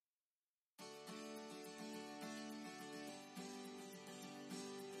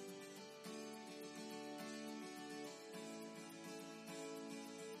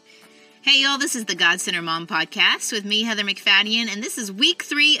Hey y'all, this is the God Center Mom Podcast with me, Heather MacFadyen, and this is week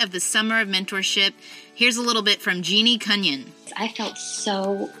 3 of the Summer of Mentorship. Here's a little bit from Jeannie, Cunnion. I felt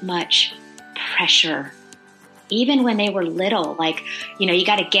so much pressure, even when they were little, like, you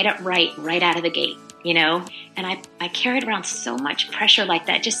got to get it right out of the gate, And I carried around so much pressure like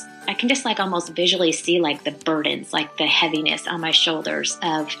that. I can just almost visually see like the burdens, like the heaviness on my shoulders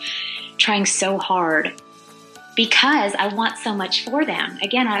of trying so hard because I want so much for them.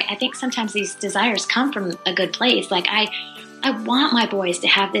 Again, I think sometimes these desires come from a good place. Like I want my boys to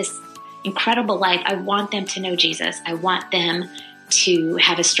have this incredible life. I want them to know Jesus. I want them to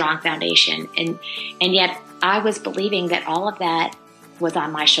have a strong foundation. And yet I was believing that all of that was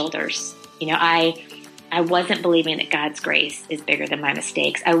on my shoulders. I wasn't believing that God's grace is bigger than my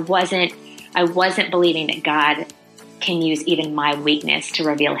mistakes. I wasn't believing that God can use even my weakness to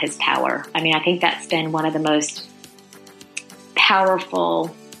reveal his power. I mean, I think that's been one of the most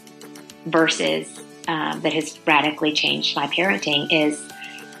powerful verses that has radically changed my parenting is,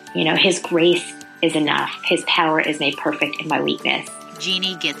 his grace is enough. His power is made perfect in my weakness.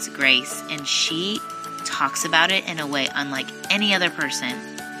 Jeannie gets grace, and she talks about it in a way unlike any other person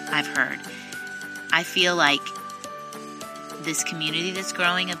I've heard. I feel like this community that's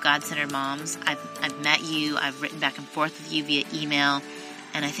growing of God-centered moms, I've met you, I've written back and forth with you via email,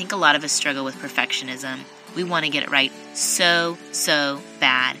 and I think a lot of us struggle with perfectionism. We want to get it right so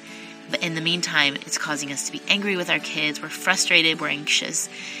bad. But in the meantime, it's causing us to be angry with our kids. We're frustrated, we're anxious,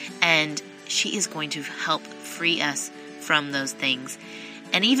 and she is going to help free us from those things.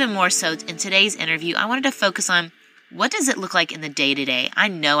 And even more so, in today's interview, I wanted to focus on what does it look like in the day-to-day? I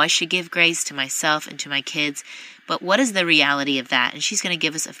know I should give grace to myself and to my kids, but what is the reality of that? And she's going to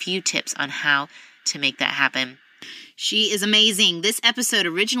give us a few tips on how to make that happen. She is amazing. This episode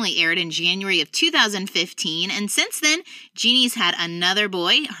originally aired in January of 2015, and since then, Jeannie's had another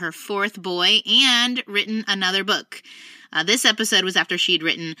boy, her 4th boy, and written another book. This episode was after she'd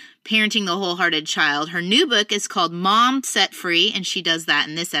written Parenting the Wholehearted Child. Her new book is called Mom Set Free, and she does that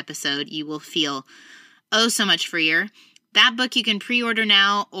in this episode. You will feel so much freer. That book you can pre-order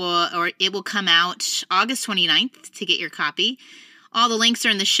now, or it will come out August 29th to get your copy. All the links are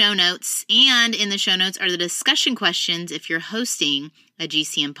in the show notes, and in the show notes are the discussion questions if you're hosting a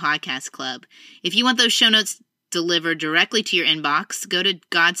GCM podcast club. If you want those show notes delivered directly to your inbox, go to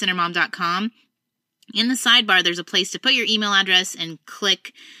godcentermom.com. In the sidebar, there's a place to put your email address and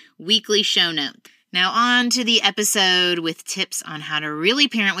click weekly show note. Now on to the episode with tips on how to really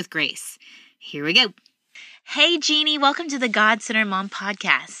parent with grace. Here we go. Hey, Jeannie, welcome to the God Center Mom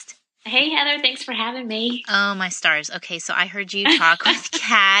Podcast. Hey, Heather, thanks for having me. Oh, my stars. Okay, so I heard you talk with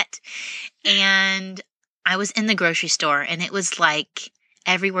Kat, and I was in the grocery store, and it was like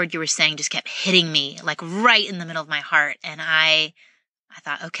every word you were saying just kept hitting me, like right in the middle of my heart. And I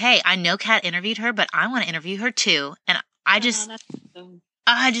thought, okay, I know Kat interviewed her, but I want to interview her too. And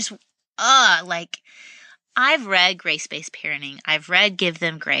I've read Grace-Based Parenting. I've read Give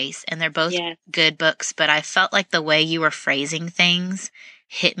Them Grace, and they're both good books, but I felt like the way you were phrasing things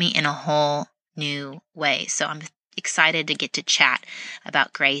hit me in a whole new way. So I'm excited to get to chat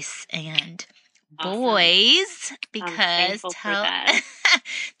about grace and boys, because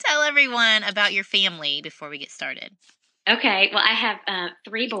tell everyone about your family before we get started. Okay, well, I have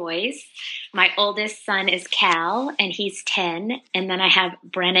 3 boys. My oldest son is Cal, and he's 10. And then I have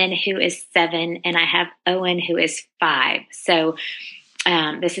Brennan, who is 7, and I have Owen, who is 5. So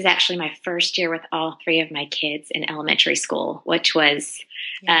this is actually my first year with all 3 of my kids in elementary school, which was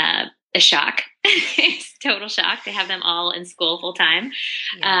a shock. It's total shock to have them all in school full time.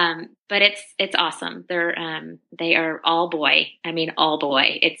 Yeah. But it's awesome. They are all boy. I mean, all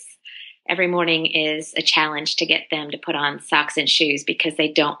boy. Every morning is a challenge to get them to put on socks and shoes because they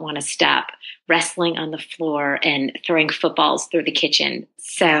don't want to stop wrestling on the floor and throwing footballs through the kitchen.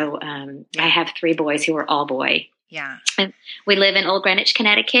 So I have 3 boys who are all boy. Yeah. And we live in Old Greenwich,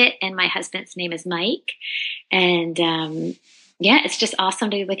 Connecticut, and my husband's name is Mike. And it's just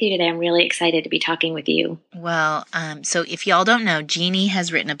awesome to be with you today. I'm really excited to be talking with you. Well, so if y'all don't know, Jeannie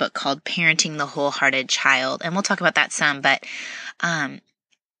has written a book called Parenting the Wholehearted Child, and we'll talk about that some, but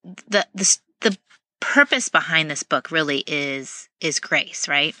the purpose behind this book really is grace,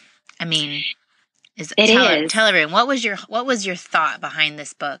 right? I mean, tell everyone what was your thought behind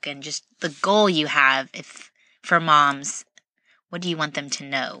this book, and just the goal you have for moms. What do you want them to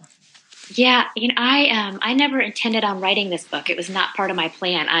know? Yeah, I never intended on writing this book. It was not part of my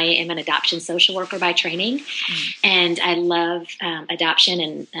plan. I am an adoption social worker by training, and I love adoption,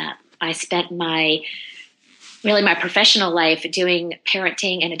 and I spent my really my professional life doing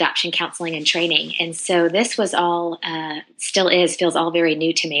parenting and adoption counseling and training. And so this was all, feels all very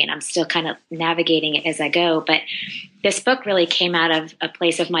new to me, and I'm still kind of navigating it as I go. But this book really came out of a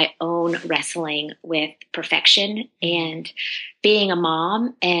place of my own wrestling with perfection and being a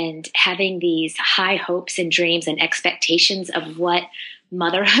mom and having these high hopes and dreams and expectations of what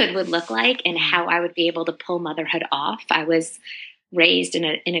motherhood would look like and how I would be able to pull motherhood off. I was raised in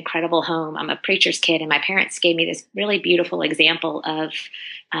an incredible home. I'm a preacher's kid, and my parents gave me this really beautiful example of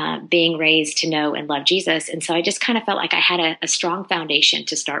being raised to know and love Jesus. And so I just kind of felt like I had a strong foundation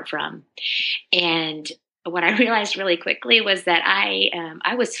to start from. And what I realized really quickly was that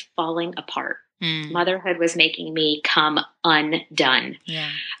I was falling apart. Motherhood was making me come undone. Yeah.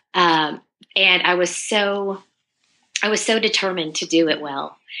 And I was so determined to do it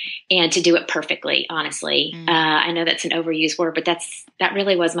well and to do it perfectly, honestly. I know that's an overused word, but that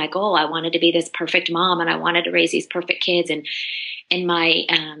really was my goal. I wanted to be this perfect mom, and I wanted to raise these perfect kids. And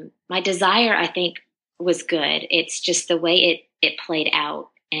my desire, I think, was good. It's just the way it played out,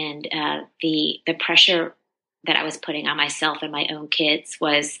 and the pressure that I was putting on myself and my own kids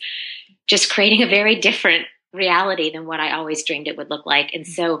was just creating a very different reality than what I always dreamed it would look like. And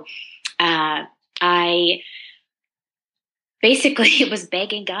so I basically was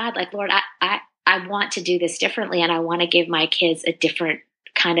begging God, like, Lord, I want to do this differently, and I want to give my kids a different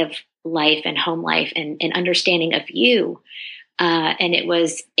kind of life and home life and understanding of you. And it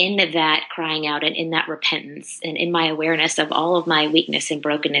was in that crying out and in that repentance and in my awareness of all of my weakness and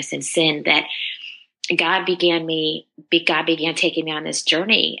brokenness and sin that God began taking me on this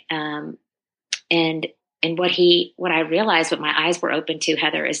journey. And what I realized, what my eyes were open to,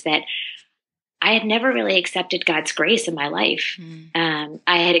 Heather, is that I had never really accepted God's grace in my life. I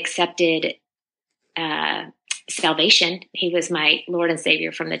had accepted salvation. He was my Lord and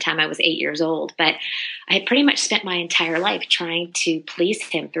Savior from the time I was 8 years old. But I had pretty much spent my entire life trying to please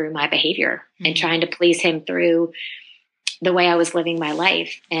Him through my behavior and trying to please Him through the way I was living my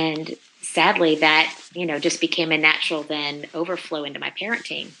life. And sadly, that, just became a natural then overflow into my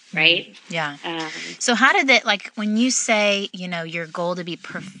parenting, right? Yeah. So how did that, like, when you say, your goal to be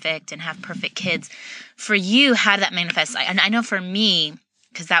perfect and have perfect kids, for you, how did that manifest? And I know for me,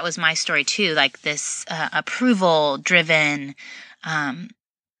 because that was my story too, like this approval-driven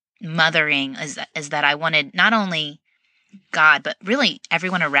mothering is that I wanted not only God, but really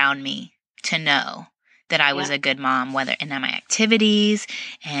everyone around me to know that I was a good mom, whether in my activities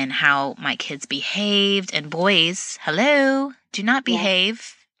and how my kids behaved. And boys, hello, do not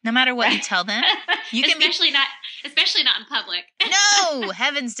behave, no matter what you tell them. You can especially not in public. No,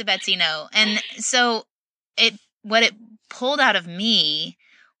 heavens to Betsy, no. And so what it pulled out of me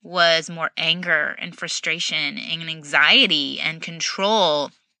was more anger and frustration and anxiety and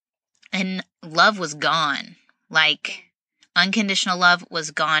control, and love was gone. Like, unconditional love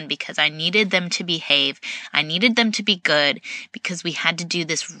was gone because I needed them to behave. I needed them to be good because we had to do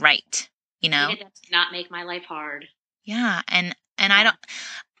this right, I needed them to not make my life hard. Yeah. And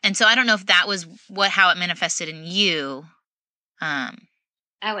so I don't know if that was how it manifested in you.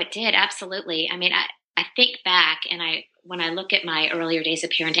 Oh, it did. Absolutely. I mean, I think back, and when I look at my earlier days of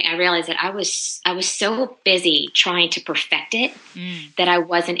parenting, I realized that I was so busy trying to perfect it that I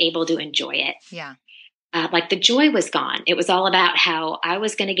wasn't able to enjoy it. Yeah. Like the joy was gone. It was all about how I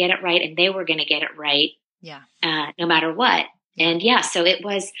was going to get it right and they were going to get it right. Yeah. No matter what. And so it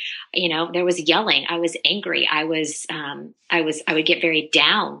was, there was yelling. I was angry. I would get very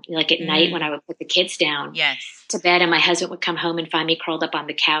down, like at night when I would put the kids down to bed, and my husband would come home and find me curled up on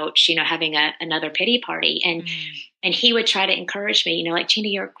the couch, having another pity party. And he would try to encourage me, like, Jeannie,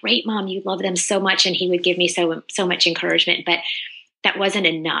 you're a great mom. You love them so much. And he would give me so much encouragement, but that wasn't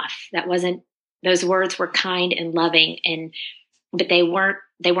enough. Those words were kind and loving, but they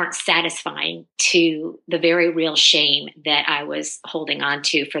weren't satisfying to the very real shame that I was holding on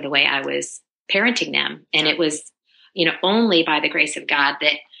to for the way I was parenting them. And it was, only by the grace of God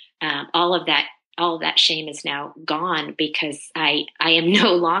that all of that shame is now gone, because I am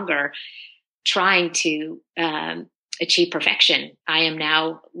no longer trying to achieve perfection. I am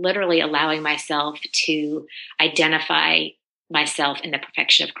now literally allowing myself to identify myself in the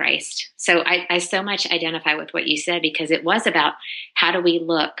perfection of Christ. So I so much identify with what you said, because it was about how do we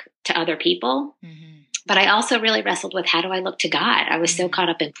look to other people, but I also really wrestled with how do I look to God. I was so caught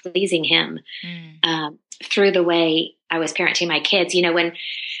up in pleasing Him through the way I was parenting my kids.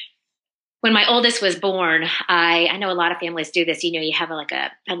 When my oldest was born, I know a lot of families do this. You have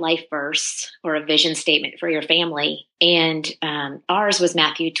a life verse or a vision statement for your family. And ours was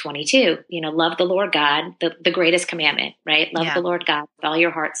Matthew 22, love the Lord God, the greatest commandment, right? Love the Lord God with all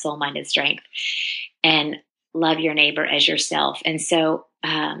your heart, soul, mind, and strength. And love your neighbor as yourself. And so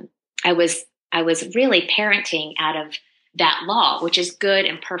I was really parenting out of that law, which is good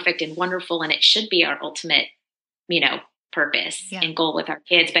and perfect and wonderful, and it should be our ultimate, purpose and goal with our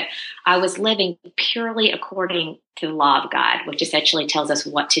kids. But I was living purely according to the law of God, which essentially tells us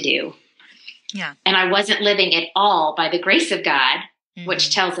what to do. Yeah. And I wasn't living at all by the grace of God,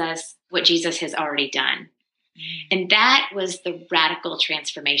 which tells us what Jesus has already done. And that was the radical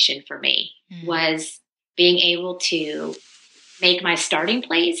transformation for me, was being able to make my starting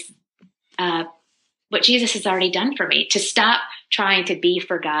place what Jesus has already done for me, to stop trying to be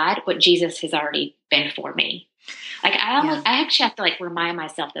for God what Jesus has already been for me. Like I actually have to remind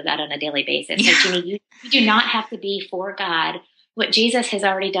myself of that on a daily basis. Like, Jeannie, you do not have to be for God what Jesus has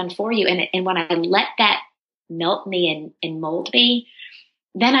already done for you. And when I let that melt me and mold me,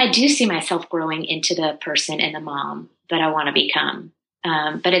 then I do see myself growing into the person and the mom that I want to become.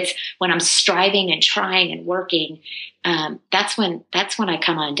 But it's when I'm striving and trying and working, that's when I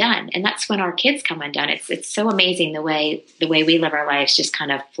come undone, and that's when our kids come undone. It's so amazing the way we live our lives just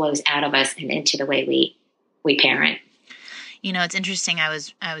kind of flows out of us and into the way we parent. It's interesting. I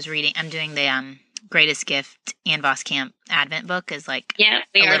was reading. I'm doing the Greatest Gift Ann Voskamp Advent book is like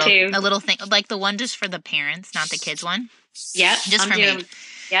we are too. A little thing, like the one just for the parents, not the kids one. Yep, just for me.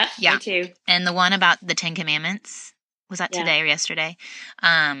 Yep, me too. And the one about the 10 Commandments, was that today or yesterday?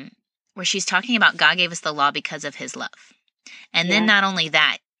 Where she's talking about God gave us the law because of his love. And then not only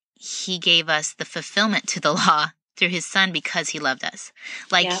that, he gave us the fulfillment to the law through his son because he loved us.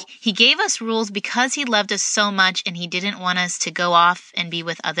 He gave us rules because he loved us so much, and he didn't want us to go off and be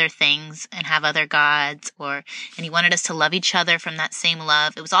with other things and have other gods, and he wanted us to love each other from that same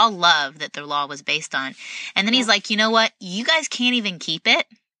love. It was all love that the law was based on. And then he's like, you know what? You guys can't even keep it.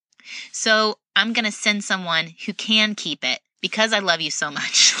 So I'm going to send someone who can keep it because I love you so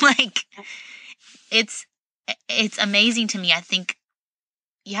much. It's amazing to me. I think,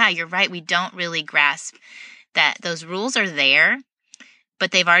 you're right. We don't really grasp that those rules are there,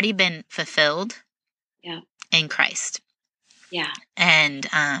 but they've already been fulfilled in Christ. Yeah. And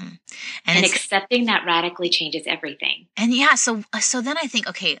accepting that radically changes everything. And so then I think,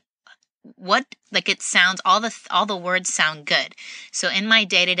 okay, what, it sounds, all the words sound good. So in my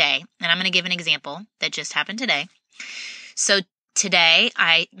day-to-day, and I'm going to give an example that just happened today. So today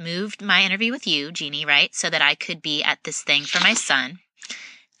I moved my interview with you, Jeannie, right? So that I could be at this thing for my son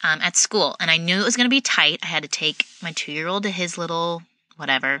at school. And I knew it was going to be tight. I had to take my 2-year-old to his little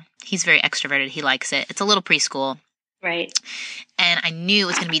whatever. He's very extroverted. He likes it. It's a little preschool. Right. And I knew it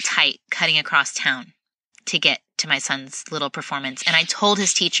was going to be tight cutting across town to get to my son's little performance. And I told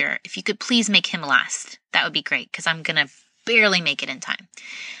his teacher, if you could please make him last, that would be great, because I'm going to barely make it in time.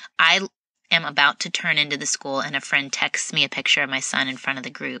 I am about to turn into the school, and a friend texts me a picture of my son in front of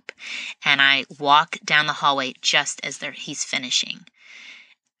the group. And I walk down the hallway just as he's finishing.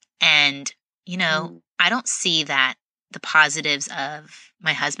 And, I don't see that the positives of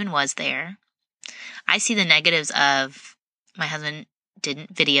my husband was there. I see the negatives of my husband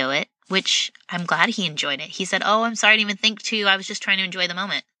didn't video it, which I'm glad he enjoyed it. He said, "Oh, I'm sorry, I didn't even think to. I was just trying to enjoy the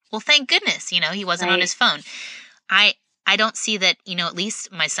moment." Well, thank goodness, he wasn't on his phone. I don't see that, at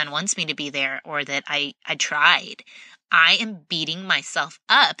least my son wants me to be there, or that I tried. I am beating myself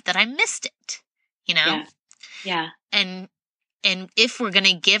up that I missed it, Yeah. And if we're going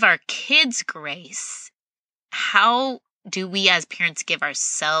to give our kids grace, how do we as parents give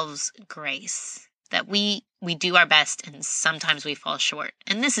ourselves grace? That we do our best and sometimes we fall short.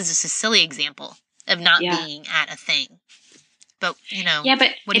 And this is just a silly example of not being at a thing. But, but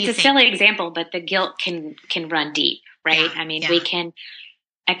what do you it's a think? silly example, but the guilt can run deep, right? Yeah, I mean,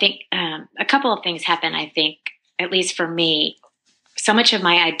 I think a couple of things happen. I think, at least for me, so much of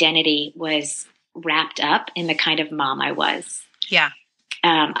my identity was wrapped up in the kind of mom I was. Yeah.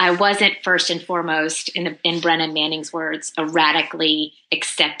 I wasn't first and foremost, in Brennan Manning's words, a radically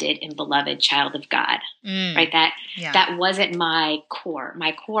accepted and beloved child of God, right? That wasn't my core.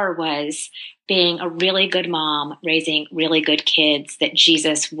 My core was being a really good mom, raising really good kids that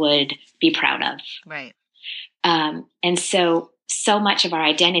Jesus would be proud of. Right. And so much of our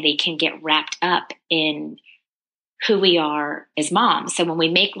identity can get wrapped up in who we are as moms. So when we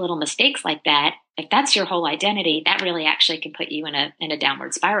make little mistakes like that, if that's your whole identity, that really actually can put you in a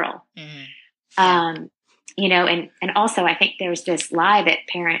downward spiral. And also I think there's this lie that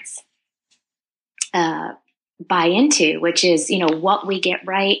parents buy into, which is, what we get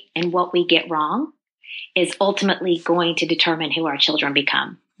right and what we get wrong is ultimately going to determine who our children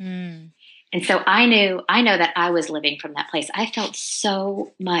become. And so I know that I was living from that place. I felt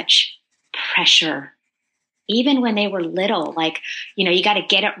so much pressure, even when they were little, you got to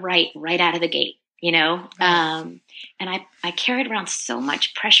get it right out of the gate. you know? Right. And I carried around so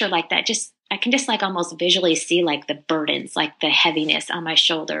much pressure like that. I can just like almost visually see like the burdens, like the heaviness on my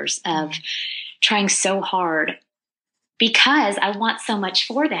shoulders of trying so hard because I want so much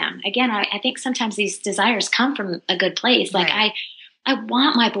for them. Again, I think sometimes these desires come from a good place. Like Right. I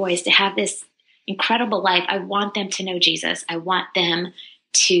want my boys to have this incredible life. I want them to know Jesus. I want them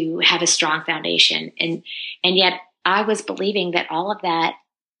to have a strong foundation. And yet I was believing that all of that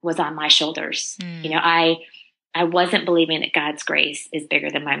was on my shoulders. Mm. You know, I wasn't believing that God's grace is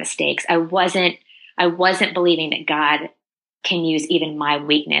bigger than my mistakes. I wasn't believing that God can use even my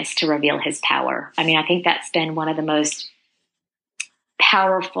weakness to reveal his power. I mean, I think that's been one of the most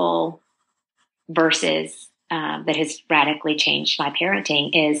powerful verses that has radically changed my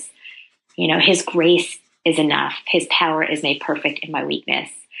parenting is, you know, his grace is enough. His power is made perfect in my weakness.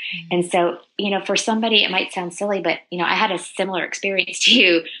 And so, you know, for somebody, it might sound silly, but, you know, I had a similar experience to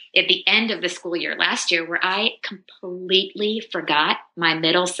you at the end of the school year last year where I completely forgot my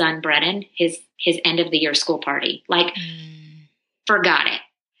middle son, Brennan, his end of the year school party, like forgot it.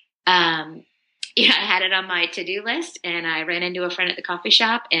 You know, I had it on my to-do list and I ran into a friend at the coffee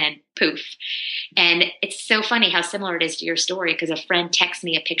shop and poof. And it's so funny how similar it is to your story because a friend texted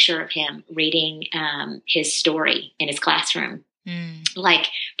me a picture of him reading his story in his classroom. Like,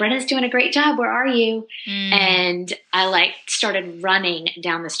 Brenna's doing a great job. Where are you? And I like started running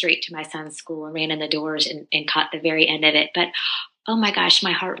down the street to my son's school and ran in the doors and caught the very end of it. But oh my gosh,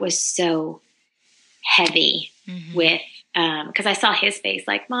 my heart was so heavy with, because I saw his face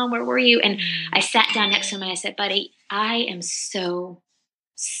like, Mom, where were you? And I sat down next to him and I said, buddy, I am so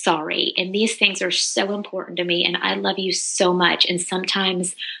sorry. And these things are so important to me. And I love you so much. And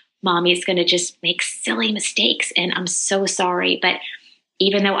sometimes Mommy's going to just make silly mistakes. And I'm so sorry. But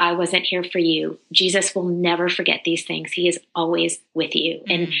even though I wasn't here for you, Jesus will never forget these things. He is always with you.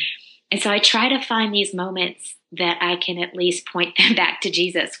 And so I try to find these moments that I can at least point them back to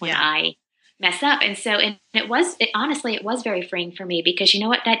Jesus when I mess up. And so, and honestly, it was very freeing for me because you know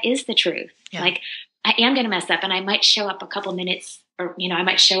what? That is the truth. Like I am going to mess up and I might show up a couple minutes or, you know, I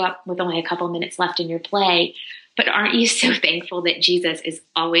might show up with only a couple minutes left in your play, but aren't you so thankful that Jesus is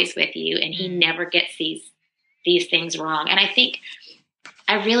always with you and he never gets these things wrong? And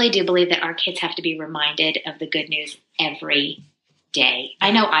I really do believe that our kids have to be reminded of the good news every day.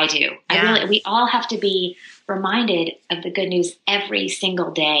 I know I do. We all have to be reminded of the good news every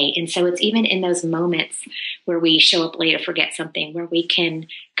single day. And so it's even in those moments where we show up late or forget something, where we can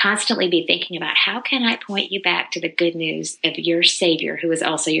constantly be thinking about how can I point you back to the good news of your Savior, who is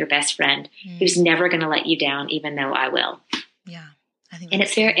also your best friend, who's never going to let you down, even though I will. Yeah. I think and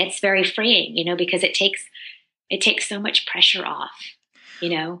it's very freeing, you know, because it takes so much pressure off, you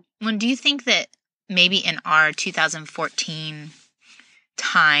know. Well, do you think that maybe in our 2014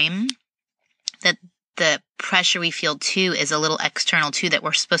 time that the pressure we feel too is a little external too, that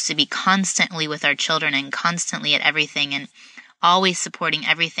we're supposed to be constantly with our children and constantly at everything and always supporting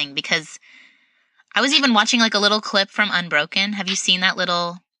everything? Because I was even watching like a little clip from Unbroken. Have you seen that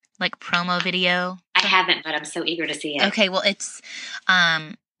little like promo video? I haven't, but I'm so eager to see it. Okay, well it's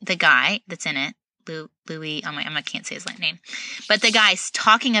the guy that's in it, Louis, I can't say his last name, but the guy's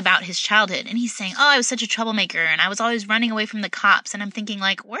talking about his childhood and he's saying, oh, I was such a troublemaker and I was always running away from the cops. And I'm thinking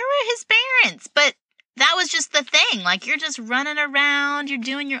like, where were his parents? But that was just the thing. Like, you're just running around, you're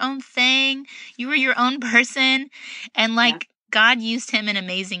doing your own thing. You were your own person. And like, God used him in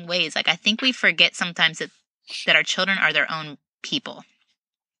amazing ways. Like, I think we forget sometimes that our children are their own people.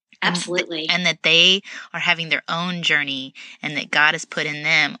 Absolutely. And that they are having their own journey and that God has put in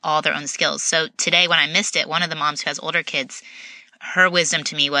them all their own skills. So today when I missed it, one of the moms who has older kids, her wisdom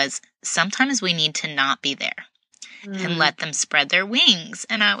to me was sometimes we need to not be there and let them spread their wings.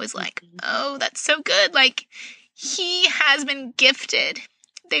 And I was like, oh, that's so good. Like, he has been gifted.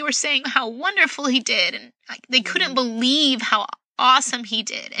 They were saying how wonderful he did. And like, they couldn't believe how awesome he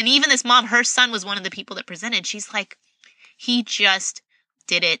did. And even this mom, her son was one of the people that presented. She's like, he just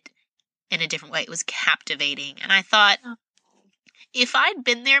did it in a different way. It was captivating. And I thought, if I'd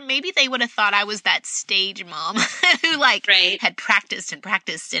been there, maybe they would have thought I was that stage mom who like had practiced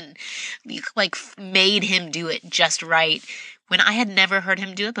and like made him do it just right when I had never heard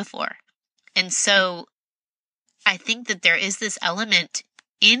him do it before. And so I think that there is this element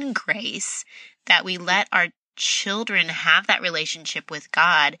in grace that we let our children have that relationship with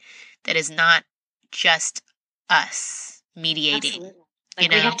God that is not just us mediating. Absolutely. Like,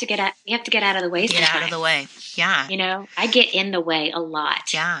 we have to get out of the way. Get out of the way. Yeah. You know, I get in the way a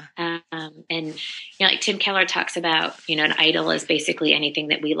lot. Yeah. And, you know, like Tim Keller talks about, you know, an idol is basically anything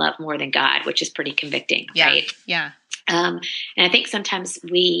that we love more than God, which is pretty convicting. Yeah. Right. Yeah. And I think sometimes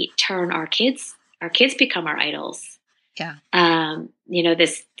we turn our kids our kids become our idols. Yeah.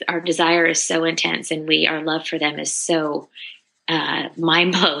 Our desire is so intense, and our love for them is so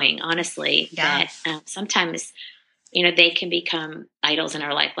mind blowing, honestly, that sometimes, they can become idols in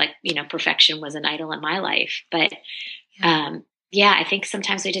our life. Like, perfection was an idol in my life, but I think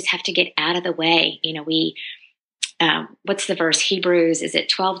sometimes we just have to get out of the way. What's the verse? Hebrews, is it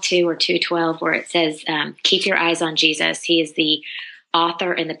 12:2 or 2:12, where it says, keep your eyes on Jesus. He is the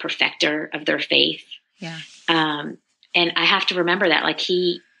author and the perfecter of their faith. Yeah. And I have to remember that, like,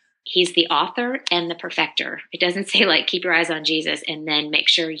 he's the author and the perfecter. It doesn't say, like, keep your eyes on Jesus and then make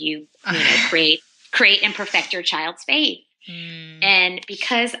sure you create and perfect your child's faith. And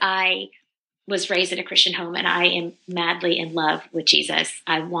because I was raised in a Christian home and I am madly in love with Jesus,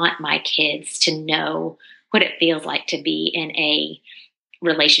 I want my kids to know what it feels like to be in a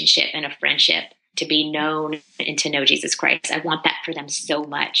relationship and a friendship, to be known and to know Jesus Christ. I want that for them so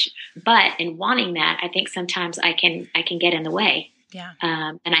much. But in wanting that, I think sometimes I can get in the way. Yeah.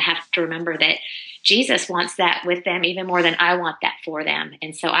 And I have to remember that Jesus wants that with them even more than I want that for them.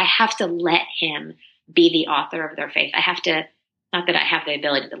 And so I have to let him be the author of their faith. I have to, not that I have the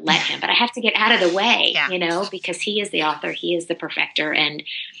ability to let him, but I have to get out of the way, because he is the author, he is the perfecter. And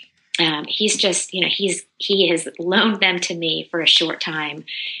he's just, he has loaned them to me for a short time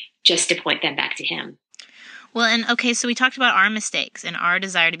just to point them back to him. Well, and okay, so we talked about our mistakes and our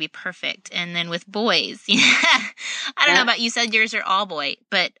desire to be perfect. And then with boys, I don't know about, you said yours are all boy,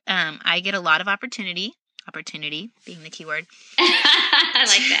 but I get a lot of opportunity being the key word. I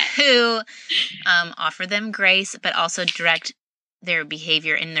like that. To offer them grace, but also direct their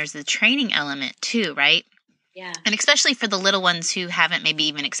behavior. And there's the training element too, right? Yeah. And especially for the little ones who haven't maybe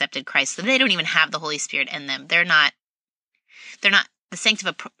even accepted Christ. So they don't even have the Holy Spirit in them. They're not,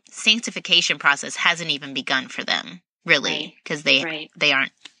 the sanctification process hasn't even begun for them, really, because they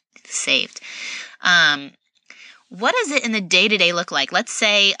aren't saved. What does it in the day-to-day look like? Let's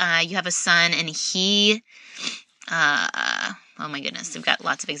say you have a son and he, oh my goodness, we've got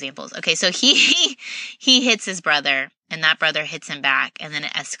lots of examples. Okay, so he hits his brother, and that brother hits him back, and then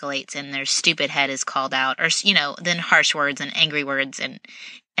it escalates, and their stupid head is called out, or, then harsh words and angry words, and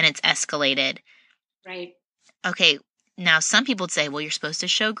it's escalated. Right. Okay, now some people would say, well, you're supposed to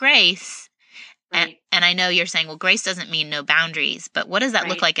show grace. Right. And I know you're saying, well, grace doesn't mean no boundaries, but what does that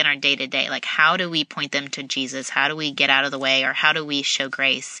look like in our day-to-day? Like, how do we point them to Jesus? How do we get out of the way, or how do we show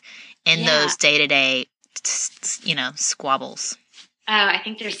grace in those day-to-day, squabbles? Oh, I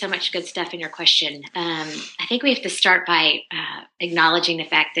think there's so much good stuff in your question. I think we have to start by acknowledging the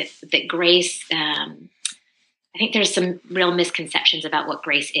fact that grace, I think there's some real misconceptions about what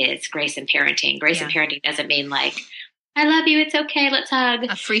grace is, grace in parenting. Grace in parenting doesn't mean like, I love you, it's okay, let's hug.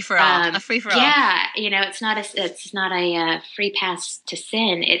 A free-for-all. Yeah, it's not a free pass to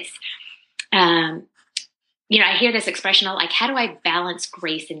sin. It's, I hear this expression like, how do I balance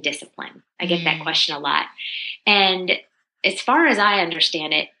grace and discipline? I get that question a lot. And as far as I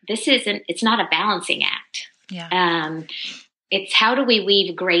understand it, it's not a balancing act. Yeah. It's how do we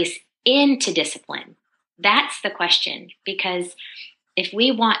weave grace into discipline? That's the question, because if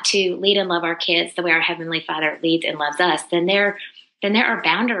we want to lead and love our kids the way our Heavenly Father leads and loves us, then there are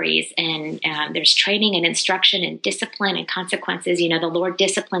boundaries, and there's training and instruction and discipline and consequences. The Lord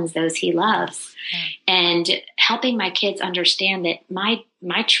disciplines those he loves. And helping my kids understand that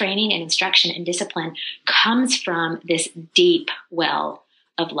my training and instruction and discipline comes from this deep well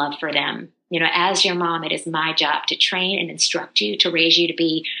of love for them. As your mom, it is my job to train and instruct you, to raise you to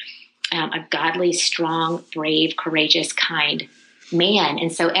be a godly, strong, brave, courageous, kind man.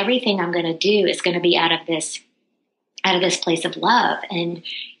 And so everything I'm going to do is going to be out of this place of love. And,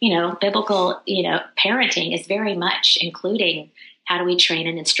 biblical, parenting is very much including, how do we train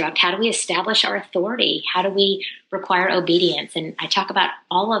and instruct? How do we establish our authority? How do we require obedience? And I talk about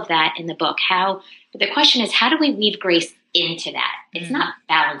all of that in the book. But the question is, how do we weave grace into that? It's not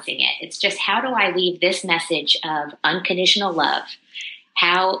balancing it. It's just, how do I weave this message of unconditional love?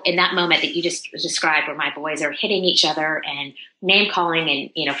 How, in that moment that you just described, where my boys are hitting each other and name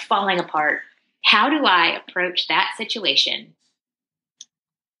calling and, falling apart, how do I approach that situation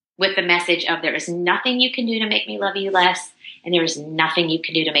with the message of, there is nothing you can do to make me love you less, and there is nothing you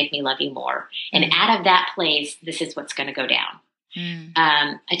can do to make me love you more. And out of that place, this is what's going to go down.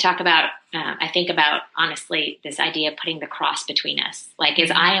 I think about, honestly, this idea of putting the cross between us. Like,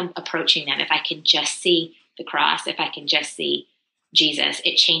 as I am approaching them, if I can just see the cross, if I can just see Jesus,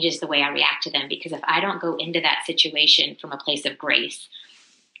 it changes the way I react to them. Because if I don't go into that situation from a place of grace,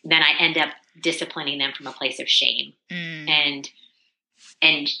 then I end up disciplining them from a place of shame. And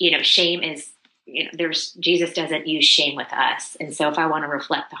shame is, Jesus doesn't use shame with us. And so if I want to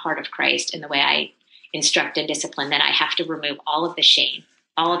reflect the heart of Christ in the way I instruct and discipline, then I have to remove all of the shame,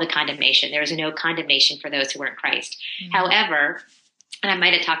 all of the condemnation. There is no condemnation for those who are in Christ. Mm-hmm. However, and I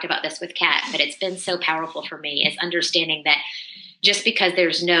might have talked about this with Kat, but it's been so powerful for me, is understanding that just because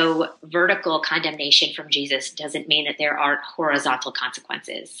there's no vertical condemnation from Jesus doesn't mean that there aren't horizontal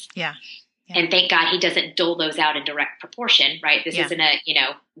consequences. Yeah. And thank God he doesn't dole those out in direct proportion, right? This isn't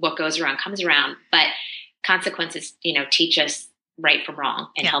what goes around comes around, but consequences, teach us right from wrong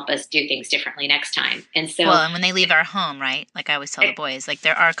and help us do things differently next time. And so, and when they leave our home, right? Like I always tell the boys, like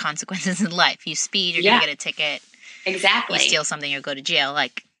there are consequences in life. You speed, you're going to get a ticket. Exactly. You steal something, you'll go to jail.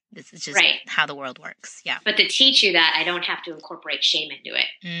 Like this is just how the world works. Yeah. But to teach you that, I don't have to incorporate shame into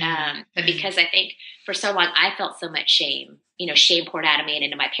it. But because I think for so long I felt so much shame, shame poured out of me and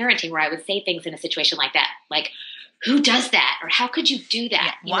into my parenting, where I would say things in a situation like that, like, who does that? Or how could you do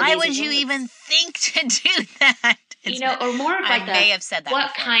that? Yeah. Why would you even think to do that? Or more of like I may have said that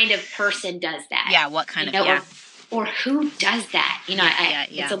what before. Kind of person does that? Yeah, what kind of, or who does that?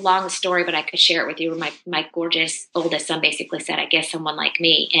 It's a long story, but I could share it with you. My gorgeous oldest son basically said, I guess someone like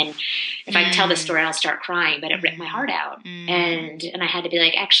me. And if I tell the story, I'll start crying, but it ripped my heart out. And I had to be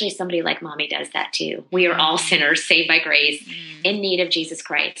like, actually, somebody like mommy does that too. We are all sinners, saved by grace, in need of Jesus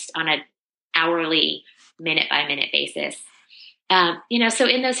Christ on an hourly, minute by minute basis. So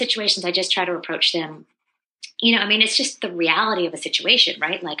in those situations, I just try to approach them. It's just the reality of a situation,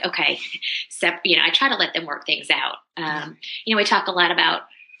 right? Like, okay, I try to let them work things out. We talk a lot about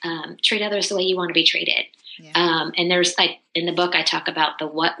treat others the way you want to be treated. Yeah. And there's in the book, I talk about the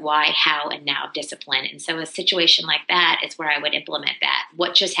what, why, how, and now discipline. And so a situation like that is where I would implement that.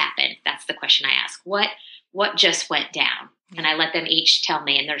 What just happened? That's the question I ask. What just went down? Yeah. And I let them each tell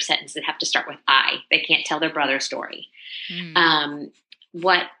me, and their sentences that have to start with I. They can't tell their brother's story.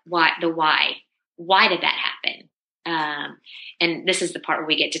 Why did that happen? And this is the part where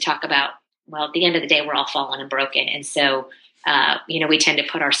we get to talk about, well, at the end of the day, we're all fallen and broken. And so, we tend to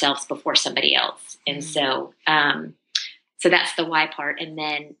put ourselves before somebody else. And so that's the why part. And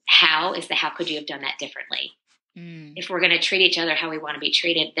then how is how could you have done that differently? If we're going to treat each other how we want to be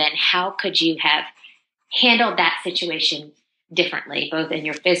treated, then how could you have handled that situation differently, both in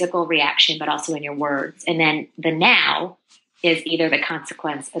your physical reaction, but also in your words? And then the now is either the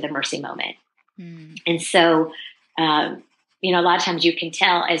consequence or the mercy moment. And so, a lot of times you can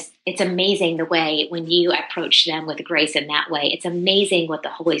tell as it's amazing the way when you approach them with grace in that way, it's amazing what the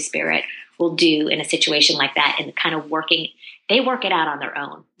Holy Spirit will do in a situation like that. And kind of they work it out on their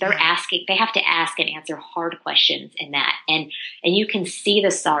own. They have to ask and answer hard questions in that. And you can see the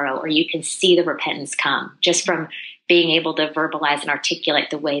sorrow, or you can see the repentance come just from being able to verbalize and articulate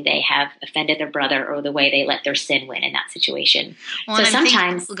the way they have offended their brother or the way they let their sin win in that situation. Well, so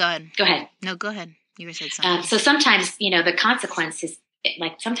sometimes, go ahead. Go ahead. No, go ahead. You were saying something. So sometimes, the consequence is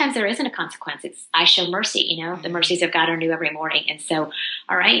sometimes there isn't a consequence. It's I show mercy. The mercies of God are new every morning. And so,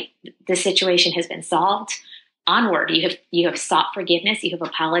 all right, this situation has been solved. Onward. You have sought forgiveness. You have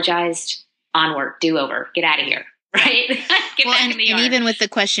apologized. Onward. Do over. Get out of here. Right. Get back in the yard. And even with the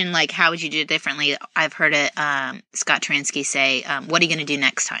question, like, how would you do it differently? I've heard it. Scott Transky say, "What are you going to do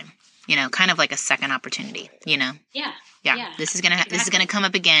next time?" Kind of like a second opportunity. Yeah. This is gonna come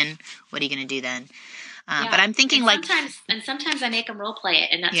up again. What are you going to do then? But I'm thinking sometimes I make them role play it,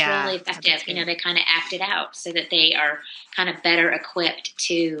 and that's really effective. They kind of act it out so that they are kind of better equipped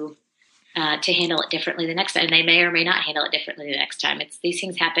to handle it differently the next time. And they may or may not handle it differently the next time. These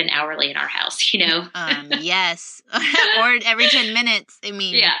things happen hourly in our house, Yes. Or every 10 minutes. I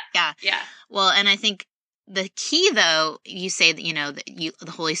mean, yeah. Well, and I think the key, though, you say that,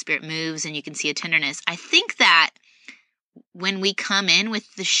 the Holy Spirit moves and you can see a tenderness. I think that when we come in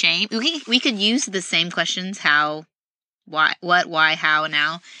with the shame, we could use the same questions, how, why, what, why, how,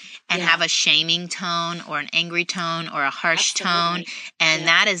 now, and have a shaming tone or an angry tone or a harsh tone. And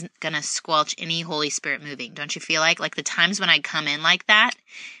that is going to squelch any Holy Spirit moving. Don't you feel like the times when I come in like that,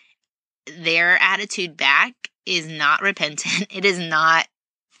 their attitude back is not repentant. It is not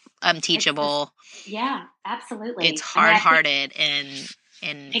teachable. Absolutely. It's hard-hearted and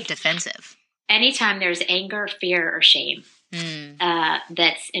defensive. Anytime there's anger, fear, or shame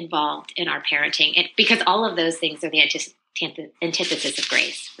that's involved in our parenting, because all of those things are the antithesis of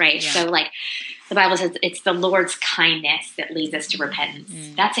grace, right? Yeah. So the Bible says it's the Lord's kindness that leads us to repentance.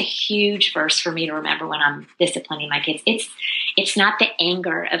 That's a huge verse for me to remember when I'm disciplining my kids. It's it's not the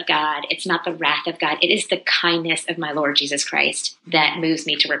anger of God. It's not the wrath of God. It is the kindness of my Lord Jesus Christ that moves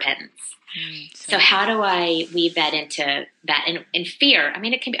me to repentance. So how do I weave that into that? And fear, I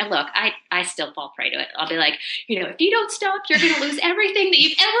mean, it can be, look, I still fall prey to it. I'll be like, if you don't stop, you're going to lose everything that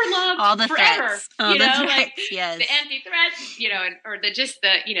you've ever loved all the forever. Threats. All the threats, like yes. the empty threats, or the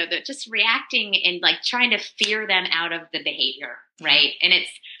just reacting and like trying to fear them out of the behavior. Right.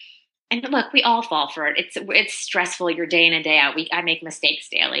 And look, we all fall for it. It's stressful. You're day in and day out. I make mistakes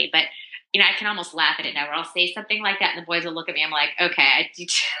daily, but I can almost laugh at it now where I'll say something like that and the boys will look at me. I'm like, okay, I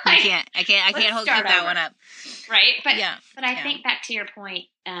can't keep that one up. Right. But I think back to your point,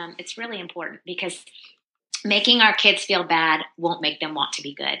 it's really important because making our kids feel bad won't make them want to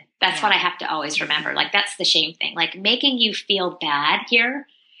be good. That's what I have to always remember. Like, that's the shame thing. Like, making you feel bad here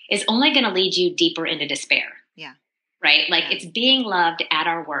is only going to lead you deeper into despair. Yeah. Right. Like, it's being loved at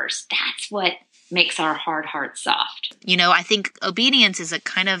our worst. That's what makes our hard hearts soft. I think obedience is a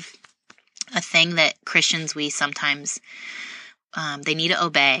kind of a thing that Christians, we sometimes, they need to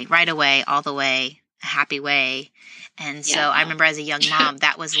obey right away, all the way, a happy way. And so I remember as a young mom,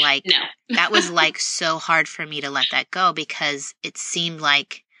 that was like, that was like so hard for me to let that go because it seemed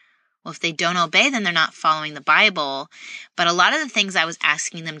like, well, if they don't obey, then they're not following the Bible. But a lot of the things I was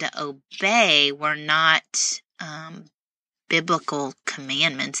asking them to obey were not biblical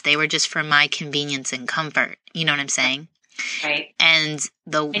commandments. They were just for my convenience and comfort. You know what I'm saying? Right. And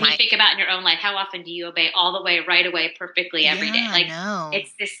you think about in your own life, how often do you obey all the way, right away, perfectly every day? Like,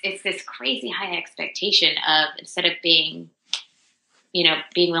 it's this crazy high expectation of, instead of being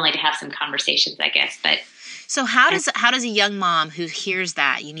willing to have some conversations, I guess. But so how does a young mom who hears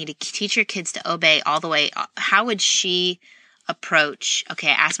that you need to teach your kids to obey all the way, how would she approach, okay,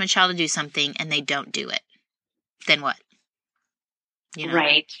 I ask my child to do something and they don't do it. Then what?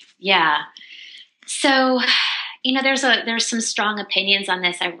 Right. Yeah. So, there's some strong opinions on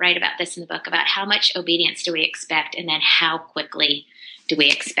this. I write about this in the book about how much obedience do we expect and then how quickly do we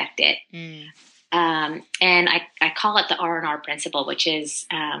expect it. And I call it the R&R principle, which is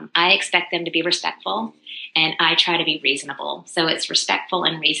I expect them to be respectful and I try to be reasonable. So it's respectful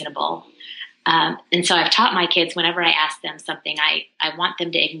and reasonable. And so I've taught my kids, whenever I ask them something, I want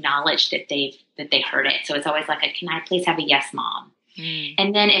them to acknowledge that they heard it. So it's always like, can I please have a yes, Mom?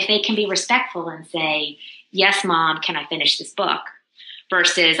 And then if they can be respectful and say, yes, Mom, can I finish this book?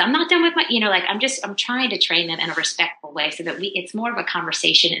 Versus, I'm not done with my, I'm trying to train them in a respectful way so that it's more of a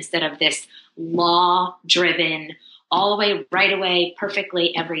conversation instead of this law-driven, all the way, right away,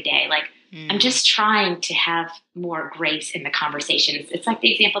 perfectly every day. Like, I'm just trying to have more grace in the conversations. It's like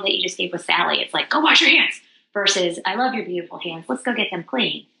the example that you just gave with Sally. It's like, go wash your hands versus, I love your beautiful hands. Let's go get them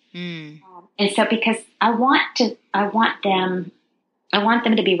clean. And so because I want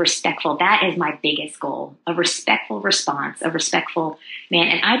them to be respectful. That is my biggest goal, a respectful response, a respectful man.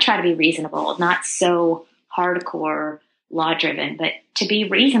 And I try to be reasonable, not so hardcore law-driven, but to be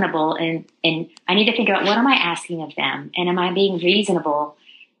reasonable. And I need to think about, what am I asking of them? And am I being reasonable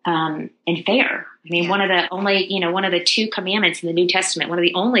and fair? I mean, one of the two commandments in the New Testament, one of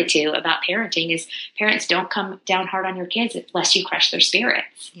the only two about parenting is parents don't come down hard on your kids lest you crush their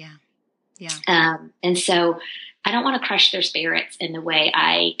spirits. And so I don't want to crush their spirits in the way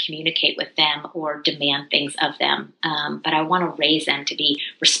I communicate with them or demand things of them. But I want to raise them to be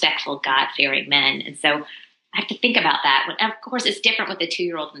respectful, God-fearing men. And so I have to think about that. Of course, it's different with a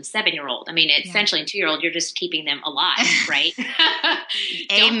 2-year-old and a 7-year-old. I mean, essentially in 2-year-old, you're just keeping them alive, right?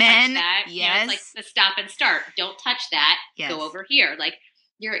 Don't Amen. touch that. Yes. It's like the stop and start. Don't touch that. Yes. Go over here. Like,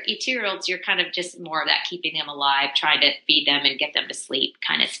 your 2-year-olds, you're kind of just more of that keeping them alive, trying to feed them and get them to sleep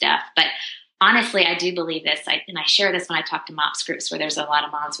kind of stuff. But honestly, I do believe this, and I share this when I talk to moms groups where there's a lot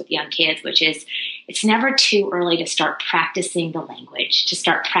of moms with young kids, which is, it's never too early to start practicing the language, to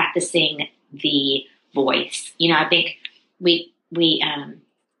start practicing the voice. I think we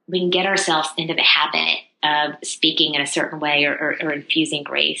can get ourselves into the habit of speaking in a certain way or infusing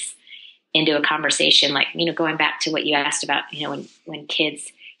grace into a conversation. Like, going back to what you asked about, when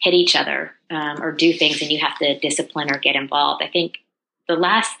kids hit each other or do things and you have to discipline or get involved. I think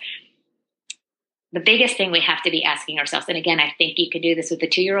the biggest thing we have to be asking ourselves, and again, I think you can do this with the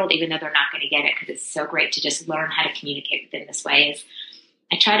 2-year-old, even though they're not going to get it because it's so great to just learn how to communicate with them this way, is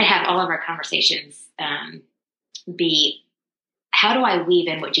I try to have all of our conversations be, how do I weave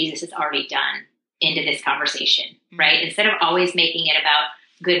in what Jesus has already done into this conversation, right? Instead of always making it about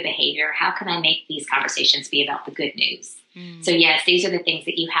good behavior, how can I make these conversations be about the good news? So yes, these are the things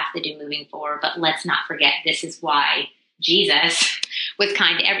that you have to do moving forward, but let's not forget, this is why Jesus was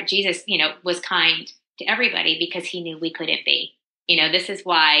kind to Jesus, was kind to everybody because he knew we couldn't be. This is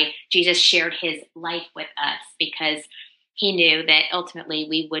why Jesus shared his life with us, because he knew that ultimately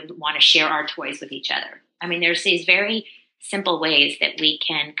we would want to share our toys with each other. I mean, there's these very simple ways that we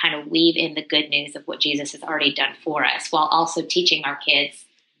can kind of weave in the good news of what Jesus has already done for us while also teaching our kids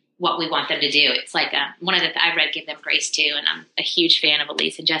what we want them to do. It's like one of the, I read Give Them Grace too, and I'm a huge fan of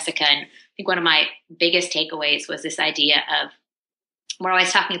Elise and Jessica. And I think one of my biggest takeaways was this idea of, we're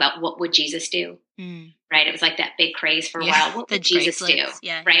always talking about what would Jesus do, right? It was like that big craze for a while. What would Jesus do?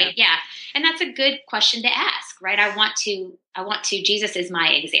 Right? Yeah. And that's a good question to ask, right? I want to, Jesus is my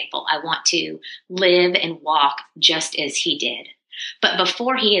example. I want to live and walk just as he did. But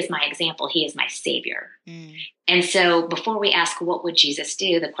before he is my example, he is my savior. And so before we ask, what would Jesus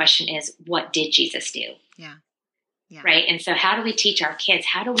do? The question is, what did Jesus do? Yeah. Right. And so how do we teach our kids?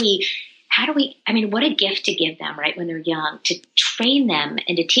 How do we, I mean, what a gift to give them, right, when they're young, to train them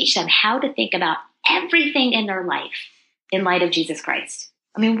and to teach them how to think about everything in their life in light of Jesus Christ.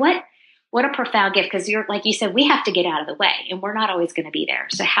 I mean, what a profound gift, because you're, like you said, we have to get out of the way and we're not always going to be there.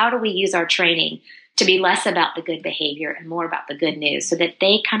 So how do we use our training to be less about the good behavior and more about the good news, so that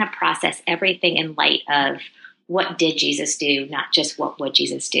they kind of process everything in light of what did Jesus do, not just what would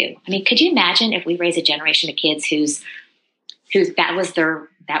Jesus do? I mean, could you imagine if we raise a generation of kids whose that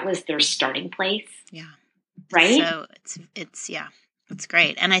was their starting place? Yeah. Right. So it's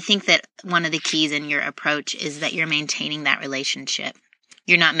great. And I think that one of the keys in your approach is that you're maintaining that relationship.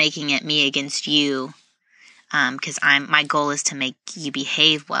 You're not making it me against you, because my goal is to make you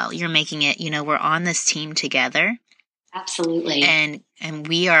behave well. You're making it, we're on this team together. Absolutely. And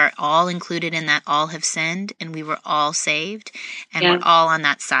we are all included in that. All have sinned and we were all saved, and we're all on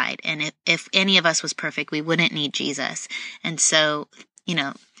that side. And if any of us was perfect, we wouldn't need Jesus. And so,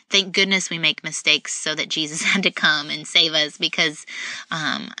 thank goodness we make mistakes so that Jesus had to come and save us, because,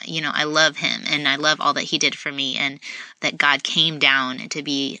 I love him and I love all that he did for me, and that God came down to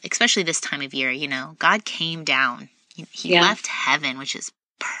be, especially this time of year, God came down. He left heaven, which is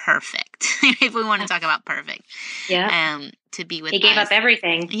perfect. If we want to talk about perfect. Yeah. To be with us. He gave up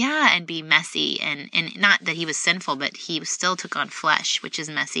everything. Yeah, and be messy, and not that he was sinful, but he still took on flesh, which is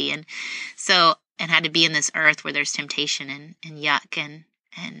messy, and so, and had to be in this earth where there's temptation and yuck and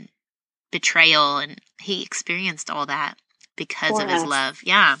betrayal, and he experienced all that because of his love.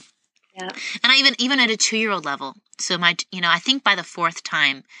 Yeah. Yeah. And even at a 2-year-old level. So I think by the 4th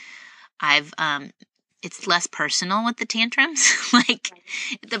time I've it's less personal with the tantrums. Like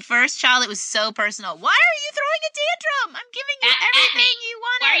the first child, it was so personal. Why are you throwing a tantrum? I'm giving you everything you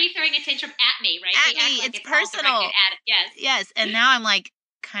want. Why are you throwing a tantrum at me? Right? At me. It's personal. Yes. Yes. And now I'm like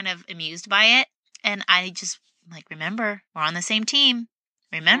kind of amused by it. And I just like, remember, we're on the same team.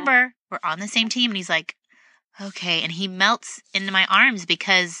 Remember, we're on the same team. And he's like, okay. And he melts into my arms,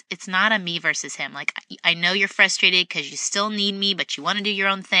 because it's not a me versus him. Like, I know you're frustrated because you still need me, but you want to do your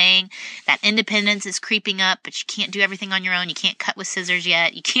own thing. That independence is creeping up, but you can't do everything on your own. You can't cut with scissors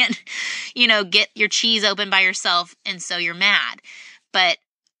yet. You can't, get your cheese open by yourself. And so you're mad. But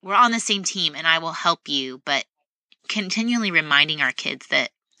we're on the same team and I will help you. But continually reminding our kids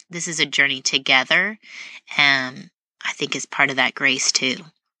that this is a journey together, I think is part of that grace too.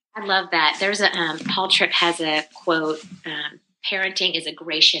 I love that. There's Paul Tripp has a quote, parenting is a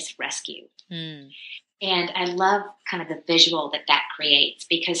gracious rescue. And I love kind of the visual that creates,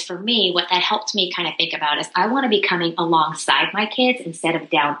 because for me, what that helped me kind of think about is I want to be coming alongside my kids instead of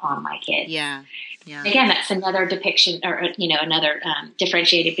down on my kids. Yeah. Yeah. Again, that's another depiction, or, another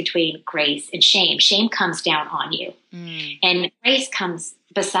differentiating between grace and shame. Shame comes down on you, and grace comes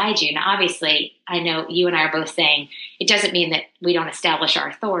beside you. Now, obviously, I know you and I are both saying it doesn't mean that we don't establish our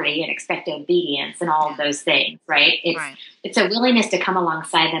authority and expect obedience and all of those things, right? It's a willingness to come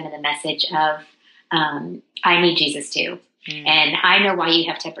alongside them in the message of, I need Jesus too. And I know why you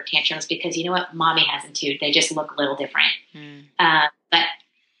have temper tantrums, because you know what? Mommy has them too. They just look a little different. But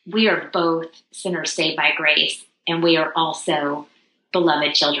we are both sinners saved by grace, and we are also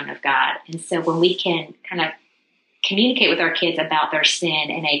beloved children of God. And so when we can kind of communicate with our kids about their sin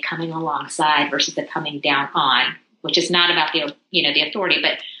in a coming alongside versus the coming down on, which is not about the authority,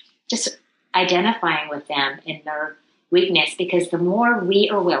 but just identifying with them in their weakness, because the more we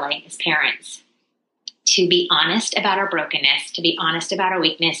are willing as parents to be honest about our brokenness, to be honest about our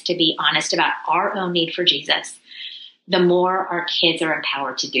weakness, to be honest about our own need for Jesus, the more our kids are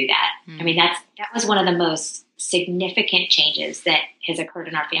empowered to do that. I mean, that was one of the most significant changes that has occurred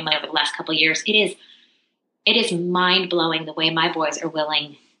in our family over the last couple of years. It is mind-blowing the way my boys are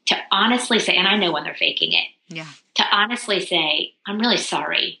willing to honestly say, and I know when they're faking it, to honestly say, I'm really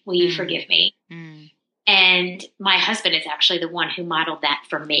sorry. Will you forgive me? And my husband is actually the one who modeled that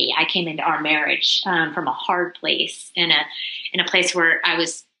for me. I came into our marriage from a hard place, in a place where I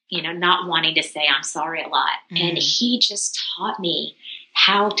was not wanting to say I'm sorry a lot. And he just taught me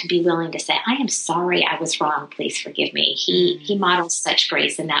how to be willing to say, I am sorry, I was wrong, please forgive me. He models such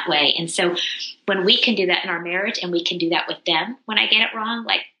grace in that way. And so when we can do that in our marriage, and we can do that with them when I get it wrong,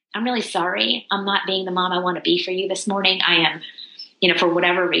 like, I'm really sorry, I'm not being the mom I want to be for you this morning. I am, for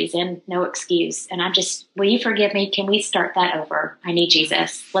whatever reason, no excuse. And will you forgive me? Can we start that over? I need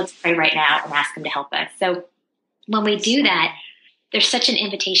Jesus. Let's pray right now and ask him to help us. So when we do that, there's such an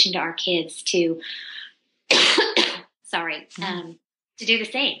invitation to our kids to, to do the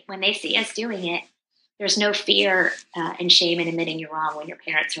same. When they see us doing it, there's no fear and shame in admitting you're wrong when your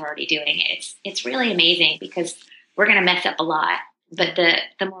parents are already doing it. It's really amazing, because we're going to mess up a lot. But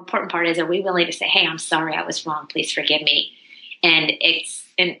the more important part is, are we willing to say, hey, I'm sorry, I was wrong, please forgive me? And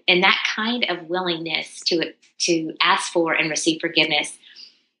and that kind of willingness to ask for and receive forgiveness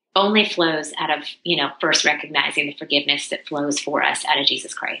only flows out of, first recognizing the forgiveness that flows for us out of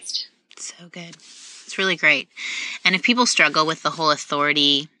Jesus Christ. So good. It's really great. And if people struggle with the whole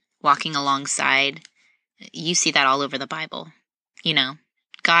authority walking alongside, you see that all over the Bible.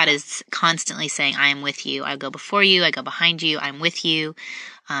 God is constantly saying, I am with you. I go before you. I go behind you. I'm with you.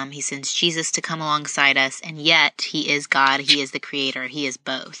 He sends Jesus to come alongside us. And yet he is God. He is the creator. He is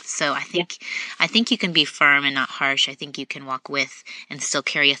both. So I think you can be firm and not harsh. I think you can walk with and still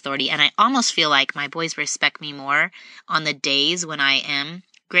carry authority. And I almost feel like my boys respect me more on the days when I am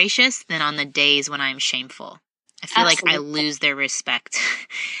gracious than on the days when I'm shameful. I feel like I lose their respect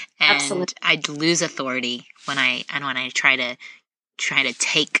and I lose authority when I try to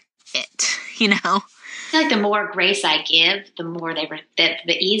take it, I feel like the more grace I give, the more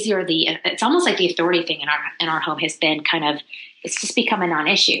the easier it's almost like the authority thing in our home has been it's just become a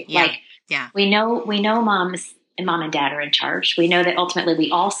non-issue. Yeah. We know mom and dad are in charge. We know that ultimately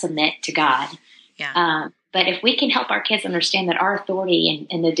we all submit to God. Yeah. But if we can help our kids understand that our authority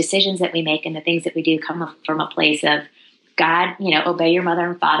and the decisions that we make and the things that we do come from a place of God, obey your mother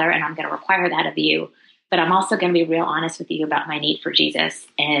and father, and I'm going to require that of you. But I'm also going to be real honest with you about my need for Jesus.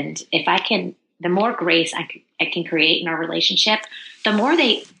 And if the more grace I can create in our relationship, the more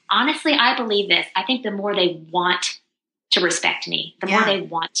honestly, I believe this, I think the more they want to respect me, the more they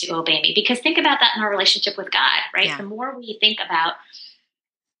want to obey me. Because think about that in our relationship with God, right? Yeah. The more we think about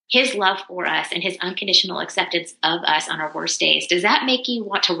his love for us and his unconditional acceptance of us on our worst days, does that make you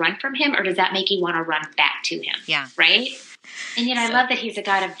want to run from him, or does that make you want to run back to him? Yeah. Right? And yet I love that he's a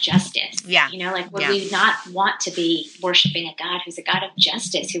God of justice. Yeah. Would we not want to be worshiping a God who's a God of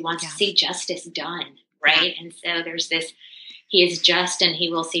justice, who wants to see justice done, right? Yeah. And so there's this, he is just and he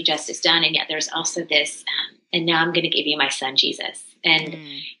will see justice done. And yet there's also this, and now I'm going to give you my son, Jesus. And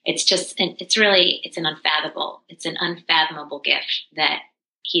it's just, it's an unfathomable gift that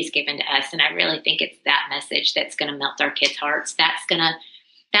he's given to us. And I really think it's that message that's going to melt our kids' hearts.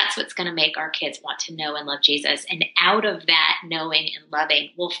 That's what's going to make our kids want to know and love Jesus. And out of that knowing and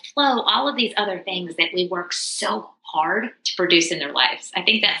loving will flow all of these other things that we work so hard to produce in their lives. I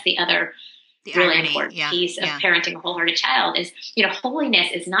think that's the really irony, important piece of parenting a wholehearted child is,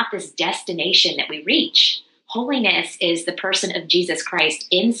 holiness is not this destination that we reach. Holiness is the person of Jesus Christ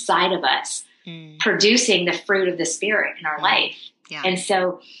inside of us, producing the fruit of the Spirit in our life. Yeah. And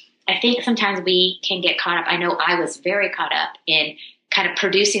so I think sometimes we can get caught up. I know I was very caught up in kind of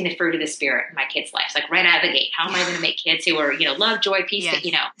producing the fruit of the Spirit in my kids' lives, like right out of the gate. How am I going to make kids who are, love, joy, peace,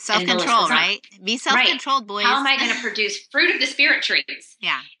 self-control, right? Be self-controlled, boys. How am I going to produce fruit of the Spirit trees?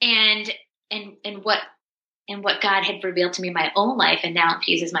 Yeah. And what God had revealed to me in my own life and now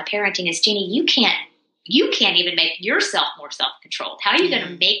infuses my parenting is, Jeannie, you can't even make yourself more self-controlled. How are you going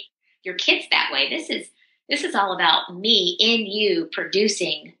to make your kids that way? This is all about me in you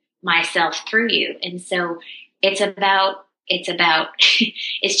producing myself through you. And so it's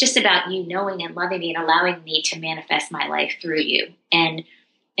just about you knowing and loving me and allowing me to manifest my life through you. And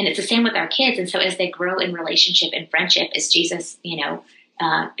it's the same with our kids. And so as they grow in relationship and friendship, as Jesus,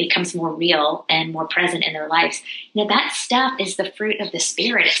 becomes more real and more present in their lives, that stuff is the fruit of the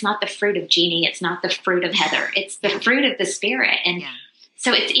Spirit. It's not the fruit of Jeannie. It's not the fruit of Heather. It's the fruit of the Spirit. And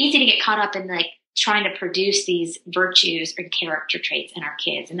so it's easy to get caught up in trying to produce these virtues or character traits in our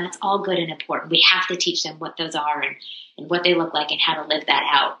kids. And that's all good and important. We have to teach them what those are and what they look like and how to live that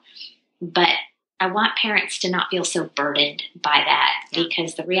out. But I want parents to not feel so burdened by that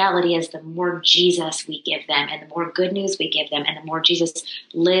because the reality is the more Jesus we give them and the more good news we give them and the more Jesus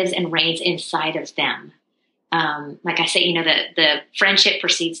lives and reigns inside of them. Like I say, the friendship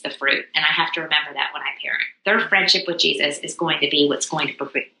precedes the fruit. And I have to remember that when I parent. Their friendship with Jesus is going to be what's going to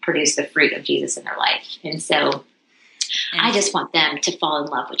produce the fruit of Jesus in their life. And so I just want them to fall in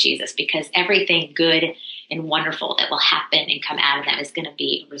love with Jesus, because everything good and wonderful that will happen and come out of them is going to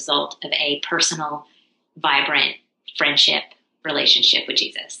be a result of a personal, vibrant friendship relationship with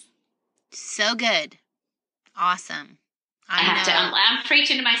Jesus. So good. Awesome. I'm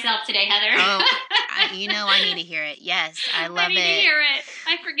preaching to myself today, Heather. Oh, I need to hear it. Yes, I love it. I need to hear it.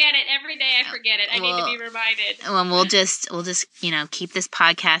 I forget it every day. I forget it. I need to be reminded. Well, we'll just keep this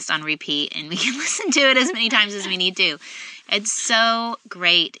podcast on repeat, and we can listen to it as many times as we need to. It's so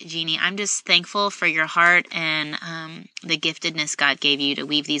great, Jeannie. I'm just thankful for your heart and the giftedness God gave you to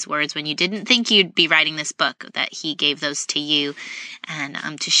weave these words when you didn't think you'd be writing this book, that He gave those to you and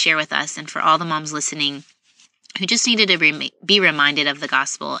to share with us, and for all the moms listening who just needed to be reminded of the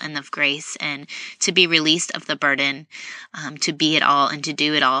gospel and of grace, and to be released of the burden, to be it all and to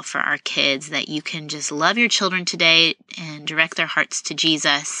do it all for our kids, that you can just love your children today and direct their hearts to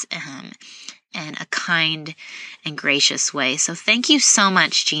Jesus in a kind and gracious way. So thank you so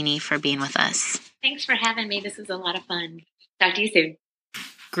much, Jeannie, for being with us. Thanks for having me. This is a lot of fun. Talk to you soon.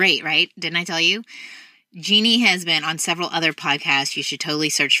 Great, right? Didn't I tell you? Jeannie has been on several other podcasts. You should totally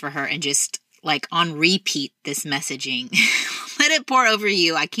search for her and just on repeat this messaging. Let it pour over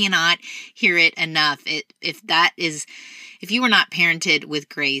you. I cannot hear it enough. If you were not parented with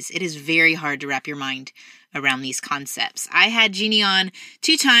grace, it is very hard to wrap your mind around these concepts. I had Jeannie on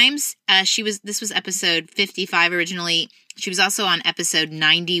 2 times. This was episode 55 originally. She was also on episode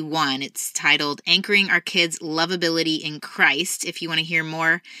 91. It's titled Anchoring Our Kids' Lovability in Christ. If you want to hear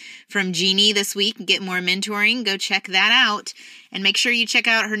more from Jeannie this week and get more mentoring, go check that out. And make sure you check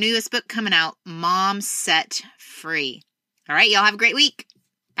out her newest book coming out, Mom Set Free. All right, y'all have a great week.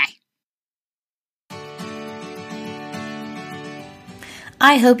 Bye.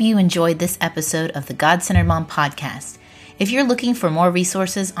 I hope you enjoyed this episode of the God-Centered Mom podcast. If you're looking for more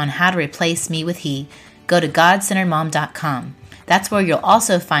resources on how to replace me with he, go to godcenteredmom.com. That's where you'll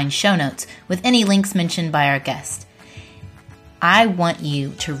also find show notes with any links mentioned by our guest. I want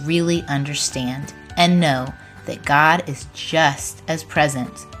you to really understand and know that God is just as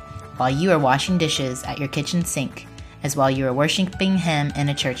present while you are washing dishes at your kitchen sink as while you are worshiping Him in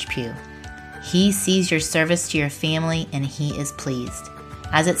a church pew. He sees your service to your family and He is pleased.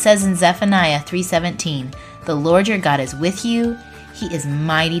 As it says in Zephaniah 3:17, the Lord your God is with you. He is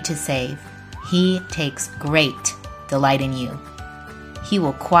mighty to save. He takes great delight in you. He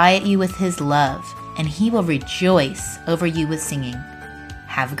will quiet you with His love, and He will rejoice over you with singing.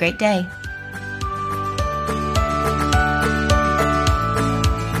 Have a great day.